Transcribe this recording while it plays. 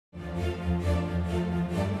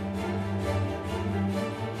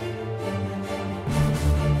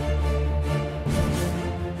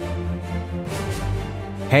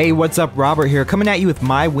Hey, what's up? Robert here, coming at you with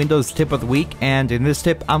my Windows tip of the week, and in this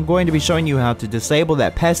tip I'm going to be showing you how to disable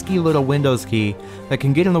that pesky little Windows key that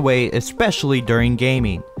can get in the way, especially during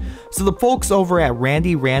gaming. So the folks over at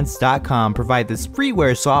randyrants.com provide this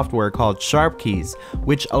freeware software called SharpKeys,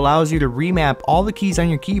 which allows you to remap all the keys on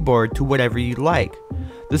your keyboard to whatever you like.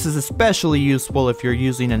 This is especially useful if you're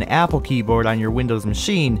using an Apple keyboard on your Windows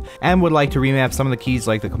machine and would like to remap some of the keys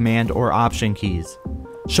like the Command or Option keys.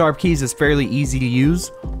 SharpKeys is fairly easy to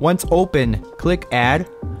use. Once open, click Add,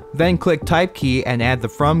 then click Type key and add the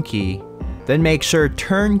From key. Then make sure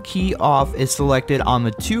Turn key off is selected on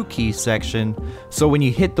the To key section, so when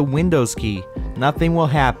you hit the Windows key, nothing will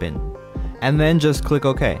happen. And then just click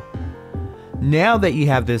OK. Now that you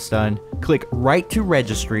have this done, click Write to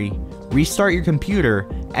Registry, restart your computer,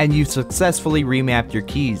 and you've successfully remapped your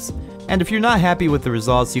keys. And if you're not happy with the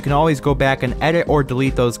results, you can always go back and edit or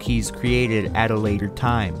delete those keys created at a later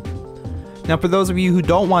time. Now for those of you who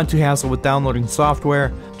don't want to hassle with downloading software,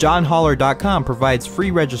 johnholler.com provides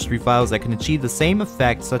free registry files that can achieve the same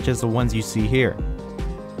effect such as the ones you see here.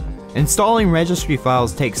 Installing registry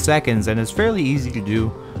files takes seconds and is fairly easy to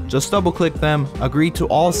do. Just double click them, agree to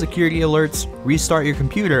all security alerts, restart your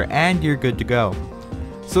computer, and you're good to go.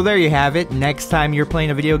 So there you have it. Next time you're playing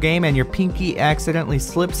a video game and your pinky accidentally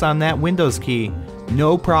slips on that Windows key,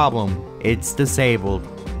 no problem, it's disabled.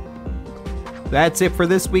 That's it for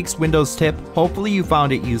this week's Windows tip. Hopefully you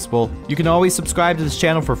found it useful. You can always subscribe to this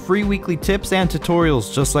channel for free weekly tips and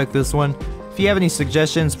tutorials just like this one. If you have any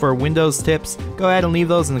suggestions for Windows tips, go ahead and leave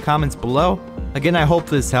those in the comments below. Again, I hope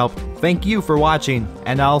this helped. Thank you for watching,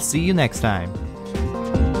 and I'll see you next time.